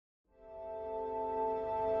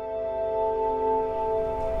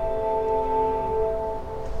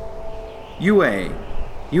Yue,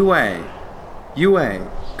 Yue, Yue,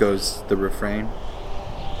 goes the refrain.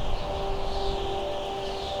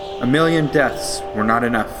 1,000,000 deaths were not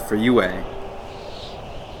enough for Yue.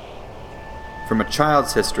 From A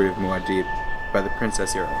Child's History of Muad'Dib by the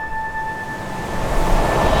Princess Irulan.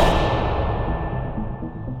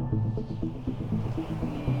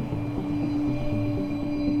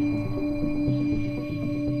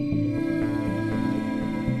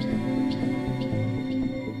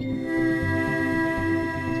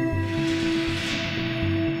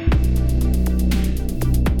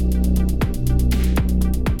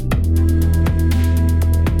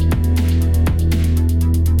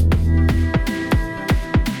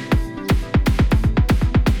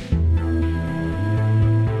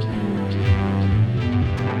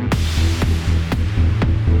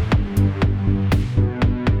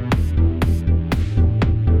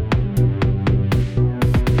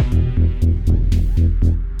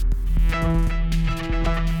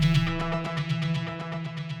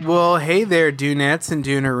 Well, hey there, Dunettes and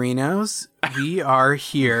Dunerinos. We are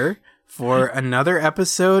here for another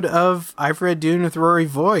episode of I've Read Dune with Rory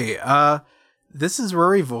Voy. This is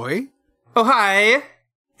Rory Voy. Oh, hi!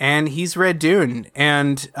 And he's read Dune.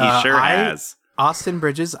 And he sure has. Austin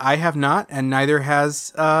Bridges, I have not, and neither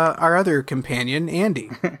has our other companion, Andy.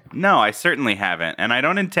 No, I certainly haven't, and I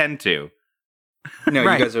don't intend to. No,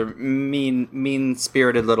 Right. You guys are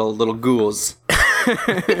mean-spirited little ghouls.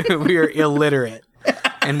 We are illiterate.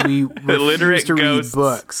 And we refuse Illiterate to ghosts. read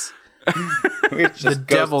books. The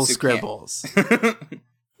devil scribbles.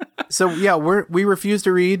 So yeah, we refuse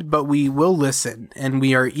to read, but we will listen, and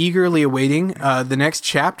we are eagerly awaiting the next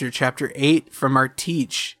chapter, chapter 8, from our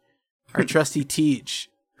trusty Teach,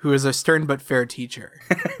 who is a stern but fair teacher.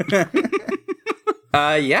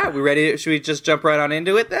 Yeah, we ready? Should we just jump right on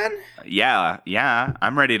into it then? Yeah,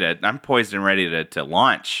 I'm poised and ready to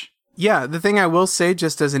launch. Yeah, the thing I will say,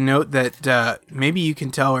 just as a note that maybe you can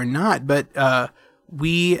tell or not, but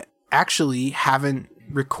we actually haven't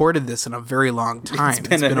recorded this in a very long time.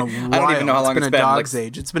 It's been a while. I don't even know how long it's been. A dog's like...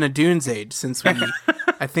 age. It's been a Dune's age since we.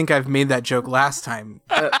 I think I've made that joke last time.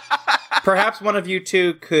 Perhaps one of you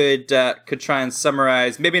two could try and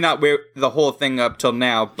summarize, maybe not the whole thing up till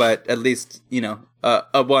now, but at least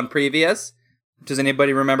one previous. Does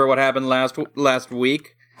anybody remember what happened last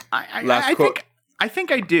week? I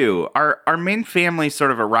think I do. Our main family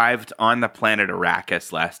sort of arrived on the planet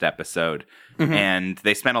Arrakis last episode, and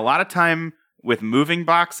they spent a lot of time with moving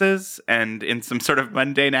boxes and in some sort of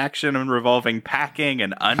mundane action involving packing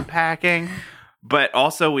and unpacking. But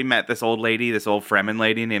also we met this old Fremen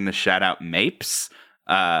lady named the Shout-Out Mapes,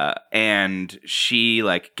 and she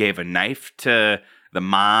gave a knife to the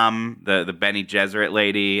mom, the Bene Gesserit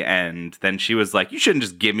lady, and then she was like, you shouldn't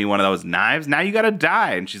just give me one of those knives. Now you gotta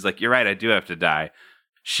die. And she's like, you're right, I do have to die.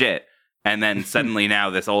 Shit. And then suddenly now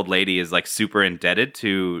this old lady is super indebted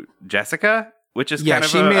to Jessica, which is kind of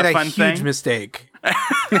she made a fun huge thing. mistake.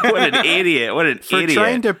 What an idiot. For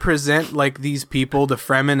trying to present these people, the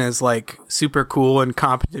Fremen, as super cool and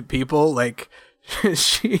competent people,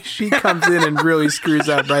 she comes in and really screws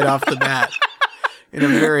up right off the bat in a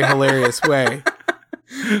very hilarious way.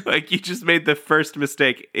 You just made the first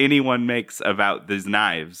mistake anyone makes about these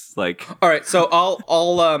knives. All right, so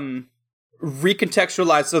I'll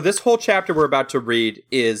recontextualize. So this whole chapter we're about to read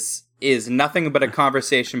is nothing but a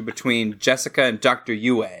conversation between Jessica and Dr.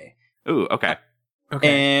 Yue. Ooh, okay. Okay.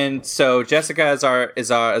 And so Jessica is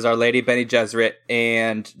our lady Bene Gesserit,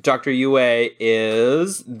 and Dr. Yue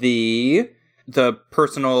is the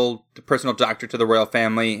personal doctor to the royal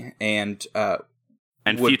family and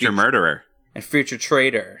future murderer. And future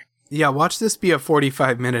traitor. Yeah, watch this be a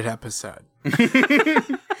 45-minute episode.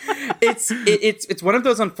 It's one of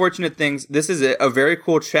those unfortunate things. This is a very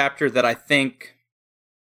cool chapter that I think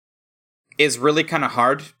is really kind of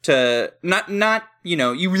hard to not you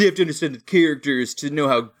really have to understand the characters to know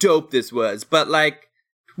how dope this was. But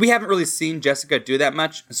we haven't really seen Jessica do that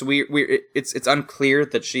much, so it's unclear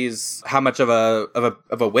that she's how much of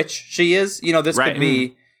a witch she is. This right. could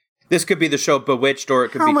be. This could be the show Bewitched, or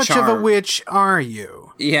it could be How much Charmed. of a witch are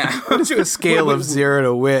you? Yeah, What's the scale of 0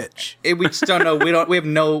 to witch? We just don't know. We have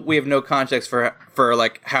no context for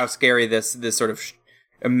how scary this sort of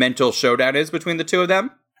mental showdown is between the two of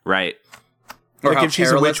them. Right. Or how if she's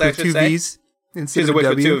a perilous, witch I with should 2 say. V's instead She's a of witch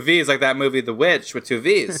with W. 2 V's, like that movie The Witch with 2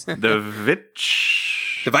 V's. The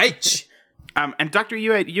witch. The Witch. And Dr.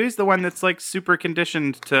 Yue is the one that's super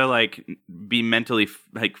conditioned to be mentally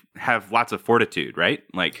have lots of fortitude, right?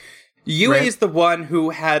 Yue is the one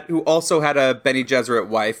who also had a Bene Gesserit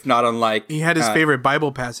wife, not unlike He had his favorite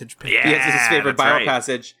Bible passage picked. Yeah, he has his favorite that's Bible right.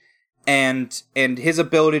 passage, and his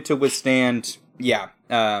ability to withstand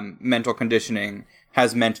mental conditioning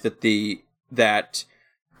has meant that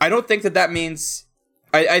I don't think that means.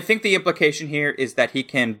 I think the implication here is that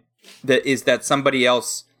that somebody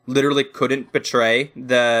else literally couldn't betray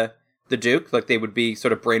the Duke, like they would be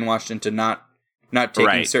sort of brainwashed into not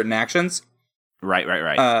taking certain actions.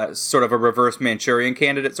 Right. Sort of a reverse Manchurian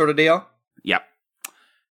candidate sort of deal. Yep.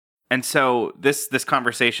 And so this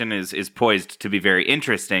conversation is poised to be very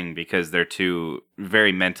interesting because they're two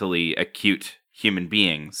very mentally acute human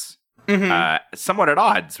beings, somewhat at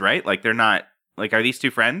odds, right? Like they're not like, are these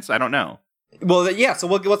two friends? I don't know. Well, yeah. So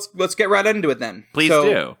let's get right into it then. Please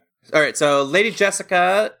do. All right. So Lady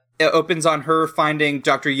Jessica opens on her finding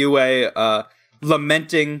Dr. Yue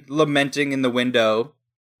lamenting in the window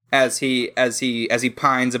as he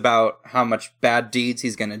pines about how much bad deeds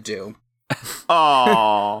he's gonna do.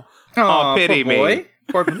 Oh, pity me.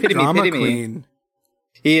 Poor pity me. Queen.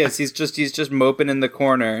 He is. He's just moping in the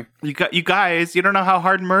corner. You guys. You don't know how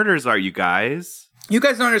hard murders are. You guys. You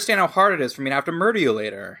guys don't understand how hard it is for me to have to murder you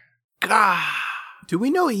later. Gah. Do we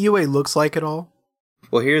know what Yue looks like at all?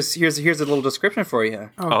 Well, here's a little description for you.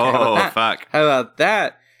 Okay. Fuck. How about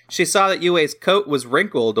that? She saw that Yue's coat was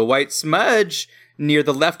wrinkled, a white smudge near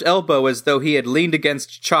the left elbow as though he had leaned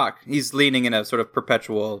against chalk. He's leaning in a sort of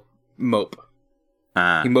perpetual mope.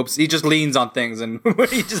 He mopes. He just leans on things, and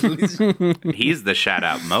he just leans. He's the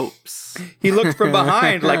shout-out mopes. He looked from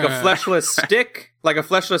behind like a fleshless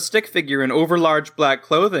stick figure in overlarge black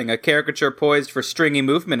clothing, a caricature poised for stringy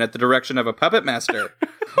movement at the direction of a puppet master.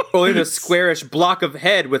 Only the squarish block of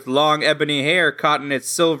head with long ebony hair caught in its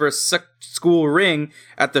silver school ring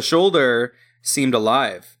at the shoulder seemed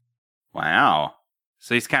alive. Wow.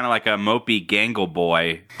 So he's kind of like a mopey gangle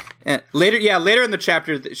boy. And later in the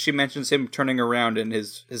chapter, she mentions him turning around and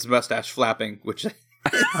his mustache flapping, which...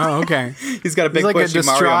 Oh, okay. He's got a big bushy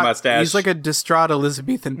Mario mustache. He's like a distraught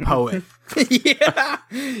Elizabethan poet.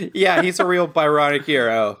 Yeah, he's a real Byronic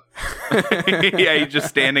hero. Yeah, he's just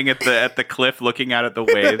standing at the cliff looking out at the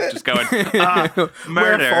waves, just going,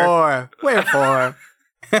 murder. Wherefore?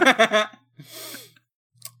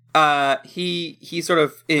 He sort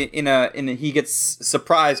of he gets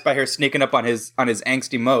surprised by her sneaking up on his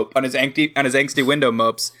angsty window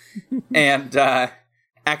mopes, and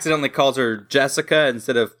accidentally calls her Jessica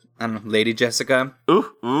instead of, I don't know, Lady Jessica.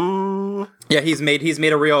 Ooh. Yeah, he's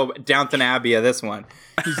made a real Downton Abbey of this one.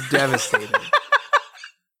 He's devastated.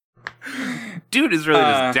 Dude is really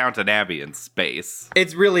just Downton Abbey in space.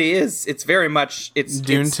 It really is. It's very much. It's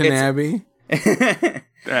Doonton Abbey.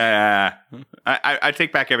 I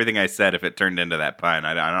take back everything I said. If it turned into that pun,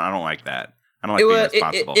 I don't like that. I don't like being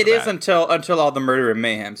responsible. It is until all the murder and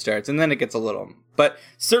mayhem starts, and then it gets a little. But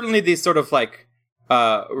certainly these sort of like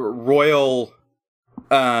royal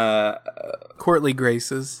courtly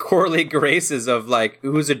graces of like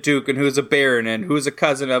who's a duke and who's a baron and who's a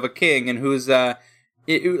cousin of a king and who's all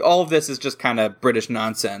of this is just kind of British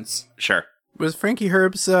nonsense. Sure. Was Frankie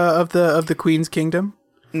Herbst of the Queen's Kingdom?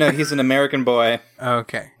 No, he's an American boy.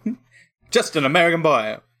 Okay. Just an American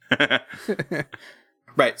boy.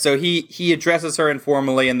 Right, so he addresses her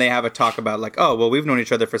informally, and they have a talk about, like, oh, well, we've known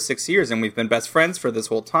each other for 6 years, and we've been best friends for this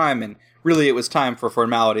whole time, and really it was time for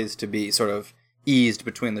formalities to be sort of eased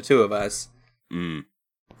between the two of us. Mm.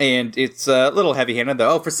 And it's a little heavy-handed,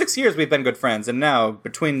 though. Oh, for 6 years we've been good friends, and now,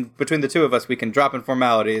 between the two of us, we can drop in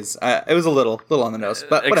formalities. It was a little on the nose,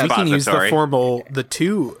 but whatever. We can use the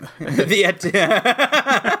two.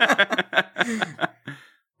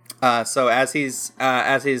 So as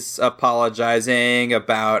he's apologizing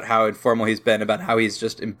about how informal he's been, about how he's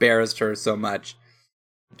just embarrassed her so much,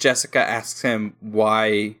 Jessica asks him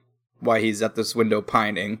why he's at this window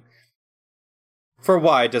pining. For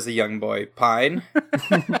why does a young boy pine?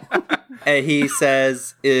 And he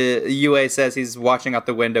says, Yue says he's watching out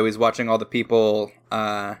the window. He's watching all the people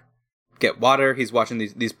get water. He's watching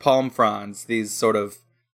these palm fronds, these sort of,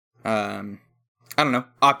 I don't know,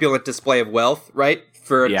 opulent display of wealth, right?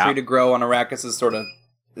 For a tree to grow on Arrakis is sort of,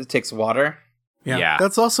 it takes water. Yeah.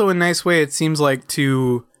 That's also a nice way, it seems like,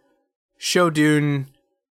 to show Dune,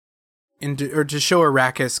 or to show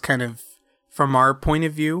Arrakis kind of from our point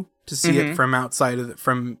of view, to see it from outside of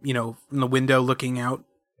from the window looking out.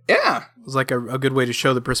 Yeah. It was like a good way to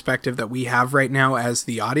show the perspective that we have right now as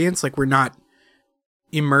the audience. Like, we're not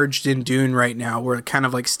immersed in Dune right now. We're kind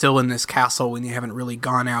of like still in this castle when you haven't really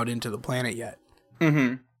gone out into the planet yet.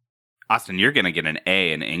 Mm-hmm. Austin, you're going to get an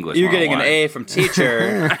A in English. You're getting an A from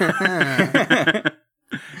teacher.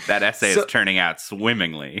 That essay is turning out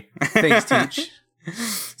swimmingly. Thanks, Teach.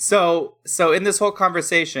 So in this whole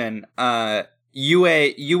conversation,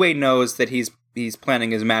 Yue knows that he's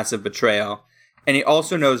planning his massive betrayal, And he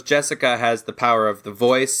also knows Jessica has the power of the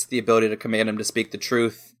voice, the ability to command him to speak the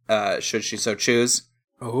truth, should she so choose.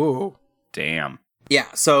 Oh, damn. Yeah,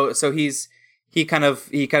 so he kind of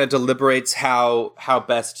deliberates how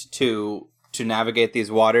best to navigate these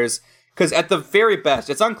waters. Because at the very best,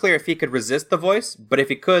 it's unclear if he could resist the voice, but if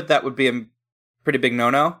he could, that would be a pretty big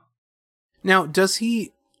no-no. Now,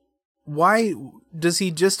 why does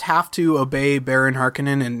he just have to obey Baron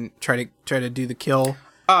Harkonnen and try to do the kill?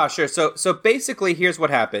 Sure. So basically, here's what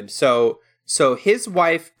happened. So his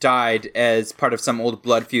wife died as part of some old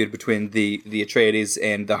blood feud between the Atreides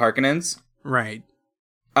and the Harkonnens. Right.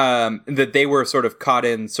 That they were sort of caught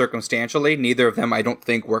in circumstantially. Neither of them, I don't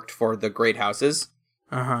think, worked for the Great Houses.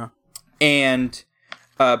 Uh-huh. And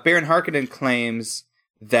Baron Harkonnen claims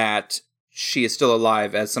that she is still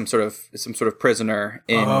alive as some sort of prisoner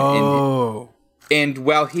and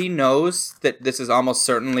while he knows that this is almost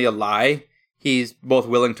certainly a lie, he's both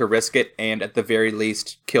willing to risk it and at the very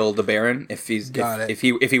least kill the Baron if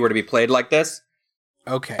he were to be played like this.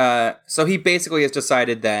 Okay. So he basically has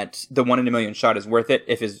decided that the 1 in a million shot is worth it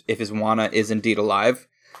if his Wanna is indeed alive,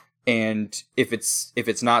 and if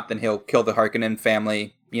it's not, then he'll kill the Harkonnen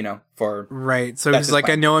family. For right. So he's like,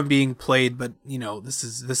 plan. I know I'm being played, but this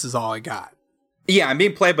is all I got. Yeah, I'm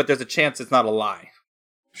being played, but there's a chance it's not a lie.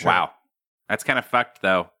 Sure. Wow, that's kind of fucked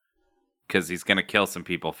though, because he's gonna kill some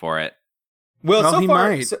people for it. Well, so he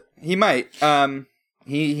might. He might.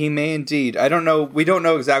 He may indeed. I don't know. We don't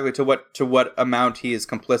know exactly to what amount he is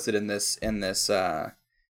complicit in this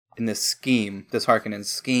scheme, this Harkonnen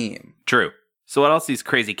scheme. True. So what else these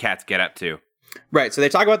crazy cats get up to? Right, so they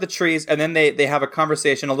talk about the trees, and then they have a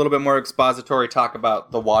conversation, a little bit more expository talk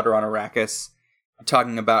about the water on Arrakis,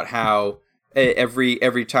 talking about how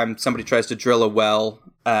every time somebody tries to drill a well,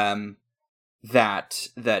 that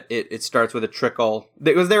it starts with a trickle.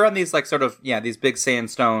 Because they're on these these big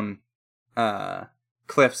sandstone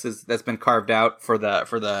cliffs that's been carved out for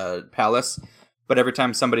the palace. But every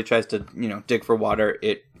time somebody tries to dig for water,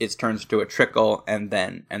 it turns to a trickle and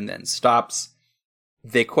then stops.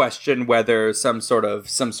 They question whether some sort of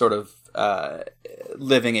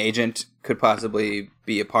living agent could possibly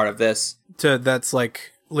be a part of this. That's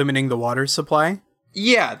like limiting the water supply?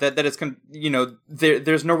 Yeah, that it's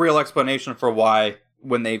there's no real explanation for why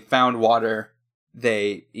when they found water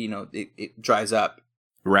it dries up.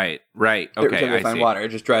 Right. Okay, they find water, it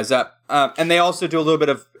just dries up. And they also do a little bit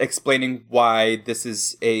of explaining why this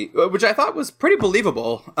is which I thought was pretty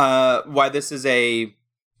believable. Why this is a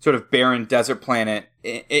sort of barren desert planet,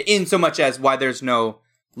 in so much as why there's no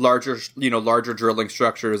larger drilling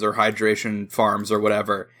structures or hydration farms or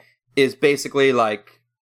whatever, is basically like,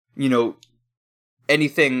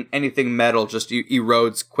 anything metal just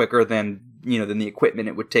erodes quicker than the equipment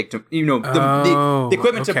it would take to, the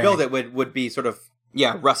equipment to build it would be sort of,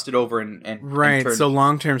 rusted over and right. And so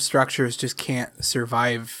long-term structures just can't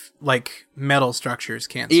survive, like metal structures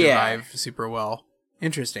can't survive super well.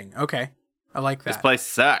 Interesting. Okay. I like that. This place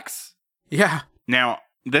sucks. Yeah. Now,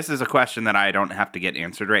 this is a question that I don't have to get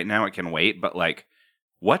answered right now. It can wait. But like,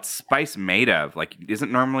 what's spice made of? Like,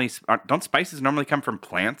 don't spices normally come from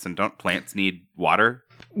plants, and don't plants need water?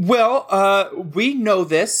 Well, we know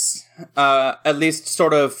this, at least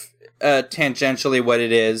sort of tangentially what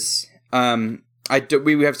it is.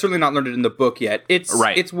 We have certainly not learned it in the book yet. It's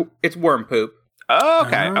worm poop. Oh,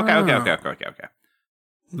 okay. Okay.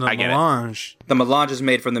 The melange. The melange is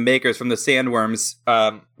made from the makers, from the sandworms,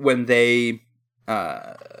 when they,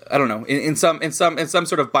 I don't know, in some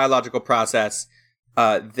sort of biological process,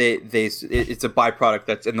 it's a byproduct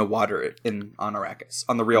that's in the water on Arrakis,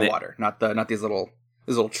 on the real water, not these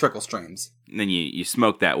little trickle streams. And then you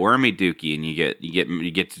smoke that wormy dookie, and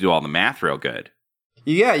you get to do all the math real good.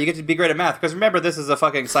 Yeah, you get to be great at math, because remember, this is a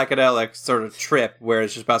fucking psychedelic sort of trip where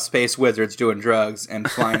it's just about space wizards doing drugs and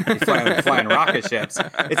flying rocket ships.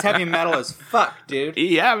 It's heavy metal as fuck, dude.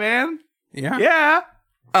 Yeah, man. Yeah.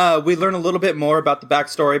 We learn a little bit more about the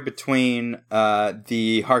backstory between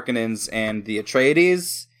the Harkonnens and the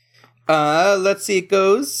Atreides. Let's see, it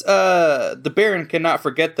goes. The Baron cannot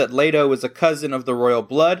forget that Leto is a cousin of the royal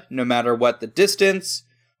blood, no matter what the distance,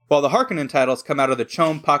 while the Harkonnen titles come out of the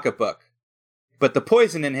Chom pocketbook. But the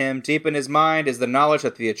poison in him, deep in his mind, is the knowledge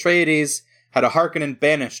that the Atreides had a Harkonnen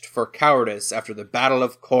banished for cowardice after the Battle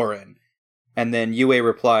of Corrin. And then Yue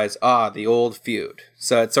replies, the old feud.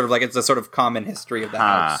 So it's sort of like, it's a sort of common history of the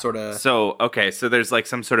house, sort of. So, okay, so there's like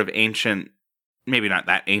some sort of ancient, maybe not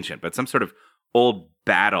that ancient, but some sort of old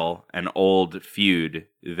battle, an old feud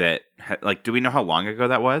that, like, do we know how long ago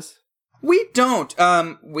that was? We don't.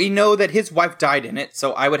 We know that his wife died in it,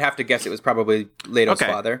 so I would have to guess it was probably Leto's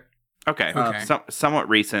father. Okay. Somewhat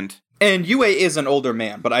recent. And Yue is an older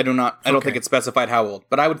man, but I don't think it's specified how old.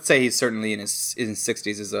 But I would say he's certainly in his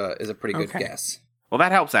 60s is a pretty good guess. Well,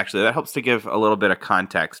 that helps, actually. That helps to give a little bit of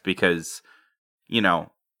context because,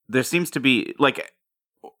 there seems to be,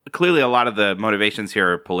 clearly a lot of the motivations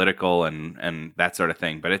here are political and that sort of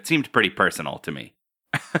thing, but it seemed pretty personal to me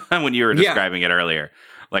when you were describing it earlier,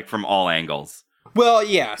 from all angles. Well,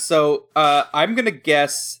 yeah, so I'm going to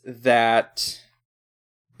guess that...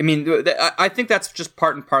 I mean, I think that's just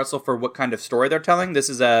part and parcel for what kind of story they're telling. This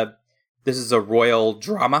is a royal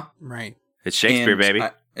drama, right? It's Shakespeare, baby.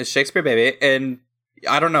 It's Shakespeare, baby, and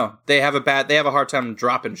I don't know. They have a hard time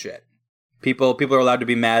dropping shit. People are allowed to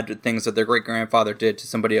be mad at things that their great grandfather did to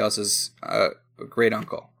somebody else's great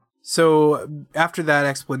uncle. So after that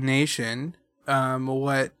explanation,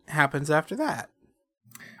 what happens after that?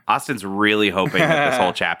 Austin's really hoping that this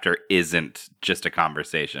whole chapter isn't just a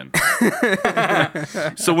conversation.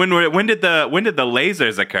 So when did the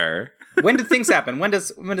lasers occur? When did things happen? When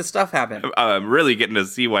does stuff happen? I'm really getting to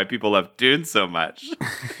see why people love Dune so much.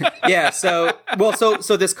 Yeah. So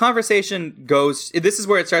this conversation goes. This is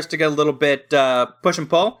where it starts to get a little bit push and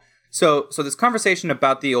pull. So this conversation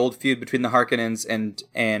about the old feud between the Harkonnens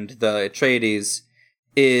and the Atreides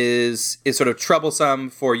is sort of troublesome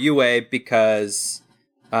for Yue because.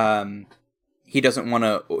 He doesn't want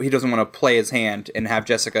to play his hand and have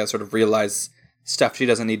Jessica sort of realize stuff she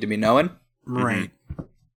doesn't need to be knowing. Right.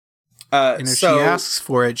 And if she asks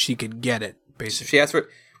for it, she could get it. Basically, she asks for it.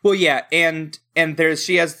 Well, yeah, and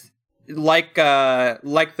she has like the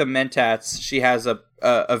Mentats. She has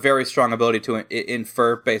a very strong ability to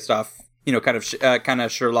infer based off kind of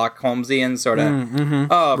Sherlock Holmesian sort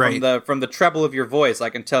of. From the treble of your voice, I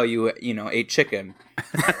can tell you ate chicken.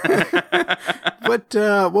 What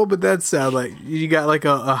would that sound like? You got like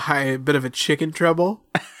a high bit of a chicken trouble?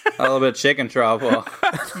 A little bit of chicken trouble.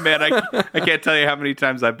 Man, I can't tell you how many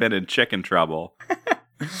times I've been in chicken trouble.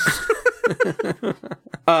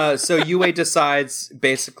 So Yue decides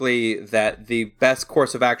basically that the best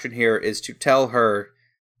course of action here is to tell her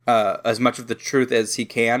as much of the truth as he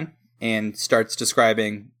can, and starts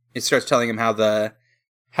telling him how the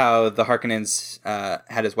Harkonnens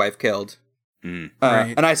had his wife killed.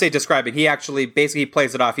 Right. And I say describing. He actually basically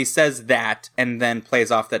plays it off. He says that and then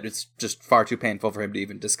plays off that it's just far too painful for him to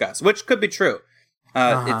even discuss, which could be true.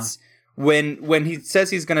 It's when he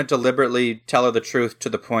says he's going to deliberately tell her the truth to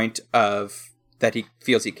the point of that he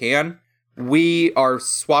feels he can. We are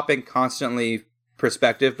swapping constantly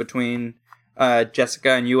perspective between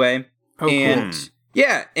Jessica and Yue. Oh, and cool.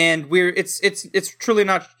 Yeah, and it's truly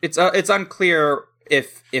not. It's unclear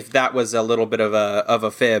if that was a little bit of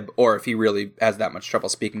a fib, or if he really has that much trouble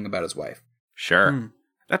speaking about his wife. Sure.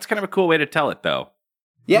 That's kind of a cool way to tell it, though.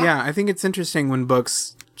 Yeah, I think it's interesting when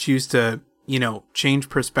books choose to, change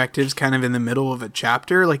perspectives kind of in the middle of a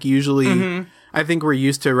chapter. Like usually, I think we're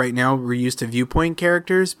used to viewpoint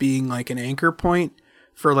characters being like an anchor point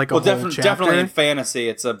for like a whole chapter. Definitely in fantasy,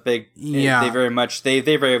 it's a big. They very much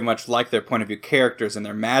like their point of view characters and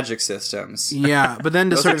their magic systems. Yeah, but then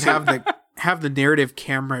to sort of have the narrative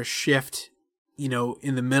camera shift,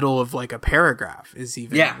 in the middle of like a paragraph is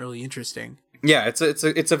even really interesting. Yeah, it's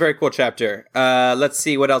a very cool chapter. Let's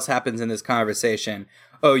see what else happens in this conversation.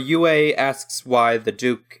 Oh, Yue asks why the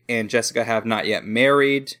Duke and Jessica have not yet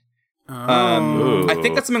married. I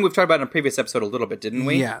think that's something we've talked about in a previous episode a little bit, didn't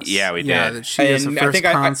we? Yes. Yeah, we did. Yeah, that she is the first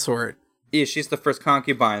consort. Yeah, she's the first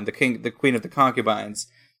concubine, the queen of the concubines.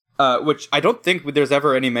 Which I don't think there's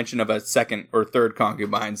ever any mention of a second or third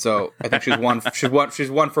concubine. So I think she's one.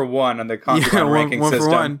 She's one for one on the concubine ranking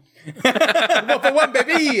system. One for one,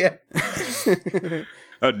 baby.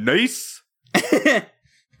 Nice.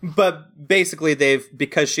 But basically,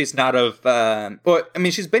 because she's not of.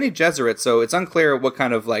 She's Bene Gesserit, so it's unclear what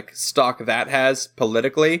kind of like stock that has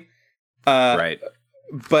politically. Right.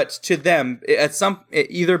 But to them,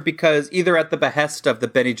 either at the behest of the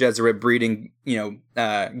Bene Gesserit breeding,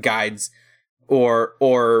 guides,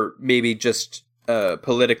 or maybe just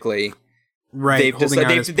politically, right? They've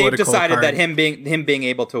decided that him being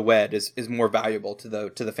able to wed is more valuable to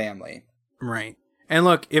the family, right? And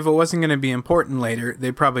look, if it wasn't going to be important later,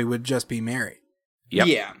 they probably would just be married. Yep.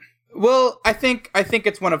 Yeah. Well, I think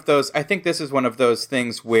it's one of those. I think this is one of those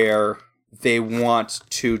things where they want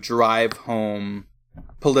to drive home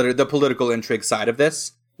the political intrigue side of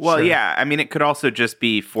this. Well, sure. Yeah. I mean, it could also just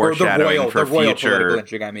be foreshadowing for future political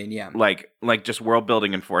intrigue. I mean, yeah, like just world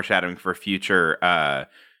building and foreshadowing for future.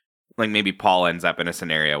 Like maybe Paul ends up in a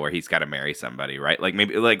scenario where he's got to marry somebody, right? Like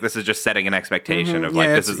maybe this is just setting an expectation of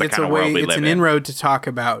this is the kind of world we live in. It's an inroad to talk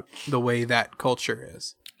about the way that culture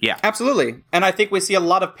is. Yeah. Absolutely. And I think we see a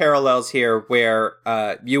lot of parallels here where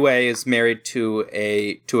Yue is married to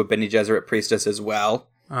a Bene Gesserit priestess as well.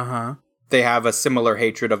 Uh-huh. They have a similar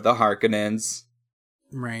hatred of the Harkonnens.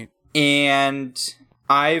 Right. And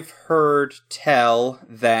I've heard tell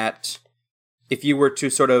that if you were to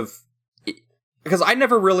sort of... Because I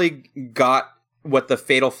never really got what the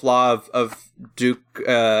fatal flaw of Duke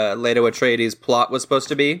Leto Atreides' plot was supposed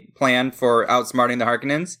to be, plan for outsmarting the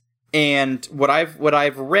Harkonnens. And what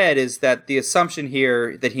I've read is that the assumption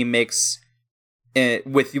here that he makes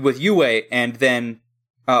with Yue, and then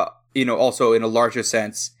also in a larger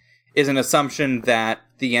sense, is an assumption that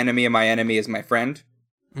the enemy of my enemy is my friend.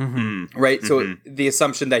 Mm-hmm. Right? Mm-hmm. So the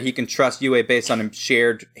assumption that he can trust Yue based on a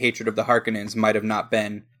shared hatred of the Harkonnens might have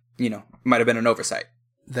been an oversight.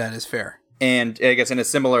 That is fair. And I guess in a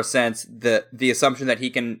similar sense, the assumption that he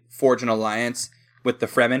can forge an alliance with the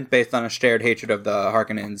Fremen based on a shared hatred of the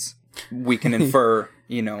Harkonnens, we can infer,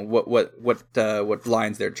 what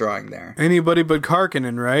lines they're drawing there. Anybody but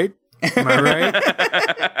Harkonnen, right? Am I right?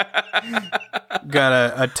 Got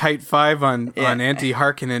a tight 5 on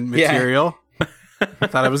anti-Harkonnen material.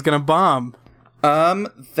 Thought I was gonna bomb.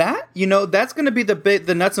 That's gonna be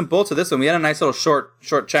the nuts and bolts of this one. We had a nice little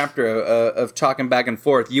short chapter of talking back and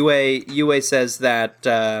forth. Yue says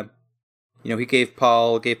that he gave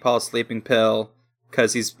Paul a sleeping pill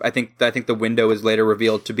because I think the window is later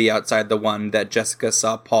revealed to be outside the one that Jessica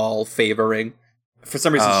saw Paul favoring. For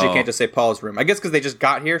some reason, she can't just say Paul's room. I guess because they just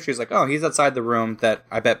got here. She's like, oh, he's outside the room that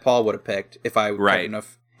I bet Paul would have picked if I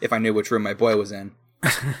knew which room my boy was in.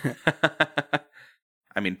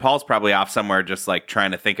 I mean, Paul's probably off somewhere just like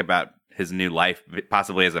trying to think about his new life,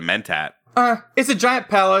 possibly as a mentat. It's a giant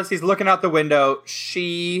palace. He's looking out the window.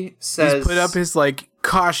 She says... He's put up his,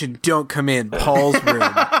 caution, don't come in, Paul's room.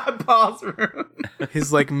 Paul's room.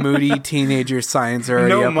 His, moody teenager signs are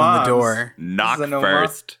already up on the door. Knock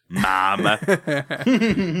first, Mom.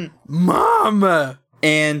 Mom!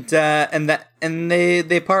 And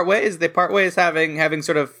they part ways. They part ways having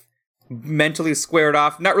sort of mentally squared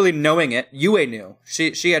off, not really knowing it. Yue knew.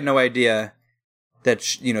 She had no idea that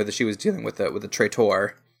she was dealing with a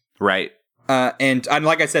traitor. Right. And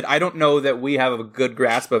like I said, I don't know that we have a good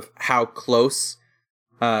grasp of how close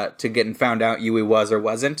to getting found out Yue was or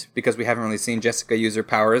wasn't, because we haven't really seen Jessica use her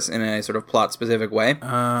powers in a sort of plot specific way.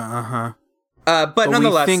 Uh-huh. But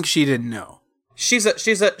nonetheless, we think she didn't know. She's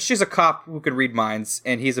a cop who can read minds,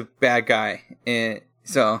 and he's a bad guy.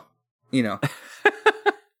 So,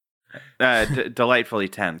 delightfully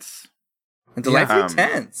tense. Delightfully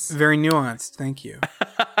tense. Very nuanced. Thank you.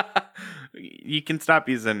 You can stop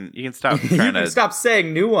trying you can stop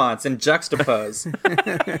saying nuance and juxtapose.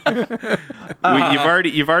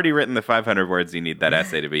 You've already written the 500 words you need that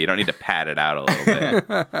essay to be. You don't need to pad it out a little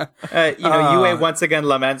bit. Yue once again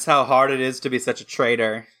laments how hard it is to be such a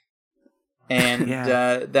traitor, and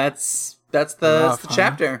that's the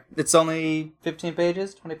chapter. It's only 15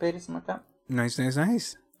 pages, 20 pages, something like that. Nice.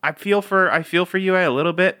 I feel for Yue a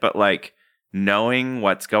little bit, but knowing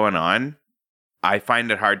what's going on, I find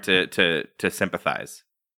it hard to sympathize,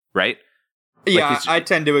 right? Yeah, I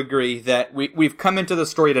tend to agree that we've come into the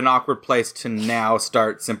story at an awkward place to now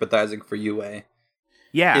start sympathizing for Yue.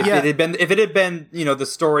 Yeah. If it had been, the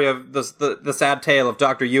story of the sad tale of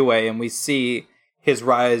Dr. Yue, and we see his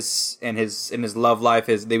rise and his love life,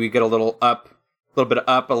 we get a little bit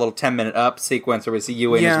of a little 10-minute up sequence where we see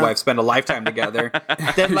Yue and his wife spend a lifetime together.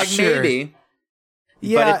 Then Sure. maybe.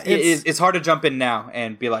 Yeah, but it's hard to jump in now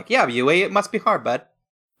and be like, yeah, Yue, it must be hard, bud.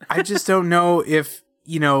 I just don't know if,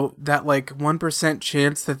 that 1%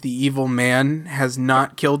 chance that the evil man has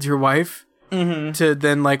not killed your wife to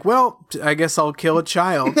then I guess I'll kill a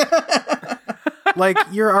child.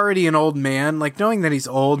 You're already an old man, knowing that he's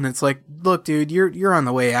old, and it's look, dude, you're on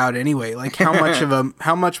the way out anyway.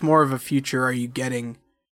 How much more of a future are you getting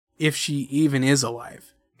if she even is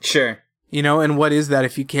alive? Sure. And what is that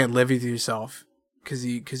if you can't live with yourself? Because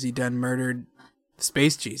he done murdered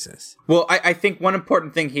Space Jesus. Well, I think one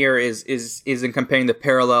important thing here is in comparing the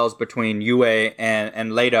parallels between Yue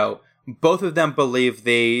and Leto. Both of them believe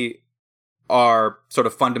they are sort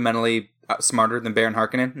of fundamentally smarter than Baron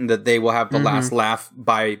Harkonnen, and that they will have the last laugh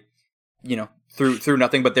by, through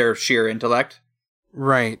nothing but their sheer intellect.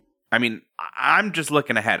 Right. I mean, I'm just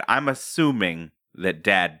looking ahead. I'm assuming that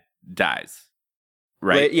Dad dies.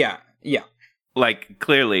 Right? Yeah.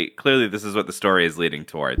 Clearly this is what the story is leading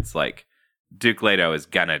towards. Duke Leto is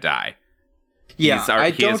gonna die. Yeah,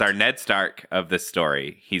 he is our Ned Stark of this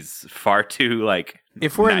story. He's far too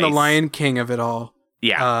if we're nice. in the Lion King of it all,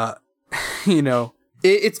 yeah,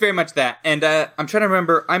 it's very much that. And I'm trying to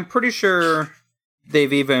remember. I'm pretty sure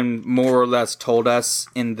they've even more or less told us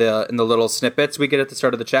in the little snippets we get at the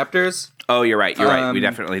start of the chapters. Oh, you're right. You're right.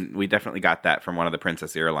 We definitely got that from one of the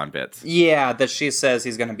Princess Irulan bits. Yeah, that she says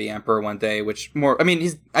he's going to be emperor one day.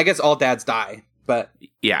 I guess all dads die, but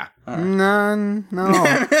yeah. No.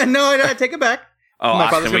 No, take it back. Oh, my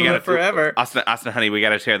father's going to live forever. Austin, honey, we got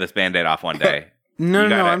to tear this Band-Aid off one day. No,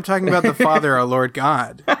 I'm talking about the Father, our Lord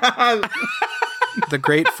God. The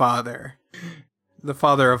great Father. The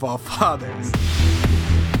Father of all fathers.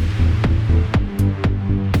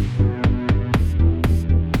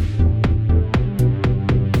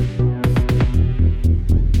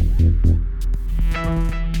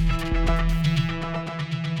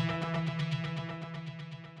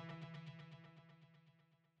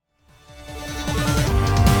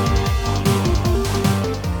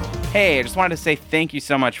 Hey, I just wanted to say thank you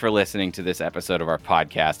so much for listening to this episode of our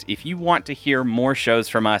podcast. If you want to hear more shows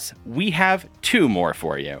from us, we have 2 more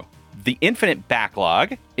for you. The Infinite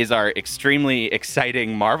Backlog is our extremely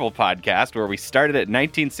exciting Marvel podcast where we started at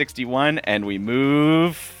 1961 and we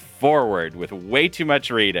move forward with way too much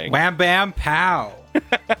reading. Wham, bam, pow.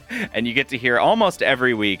 And you get to hear almost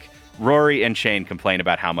every week Rory and Shane complain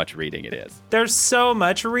about how much reading it is. There's so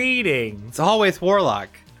much reading. It's always Warlock.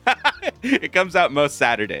 It comes out most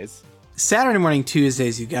Saturdays. Saturday morning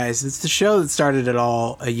Tuesdays, you guys. It's the show that started it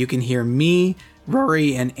all. You can hear me,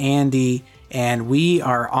 Rory, and Andy, and we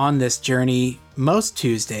are on this journey most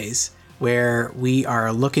Tuesdays where we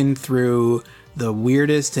are looking through the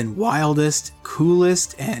weirdest and wildest,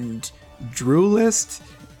 coolest and droolest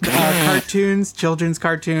cartoons, children's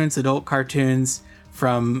cartoons, adult cartoons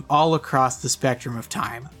from all across the spectrum of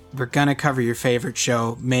time. We're going to cover your favorite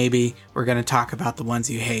show, maybe. We're going to talk about the ones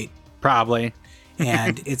you hate. Probably.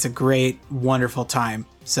 And it's a great, wonderful time.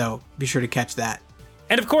 So be sure to catch that.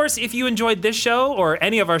 And of course, if you enjoyed this show or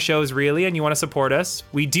any of our shows really and you want to support us,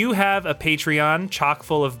 we do have a Patreon chock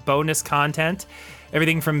full of bonus content.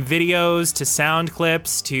 Everything from videos to sound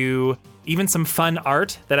clips to even some fun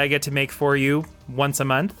art that I get to make for you once a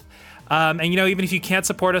month. And even if you can't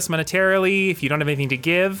support us monetarily, if you don't have anything to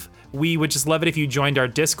give, we would just love it if you joined our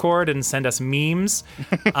Discord and send us memes.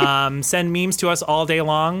 Send memes to us all day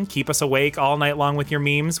long. Keep us awake all night long with your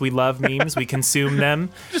memes. We love memes. We consume them.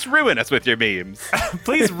 Just ruin us with your memes.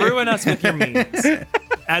 Please ruin us with your memes.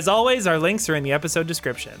 As always, our links are in the episode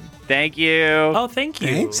description. Thank you. Oh, thank you.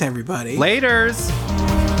 Thanks, everybody. Laters.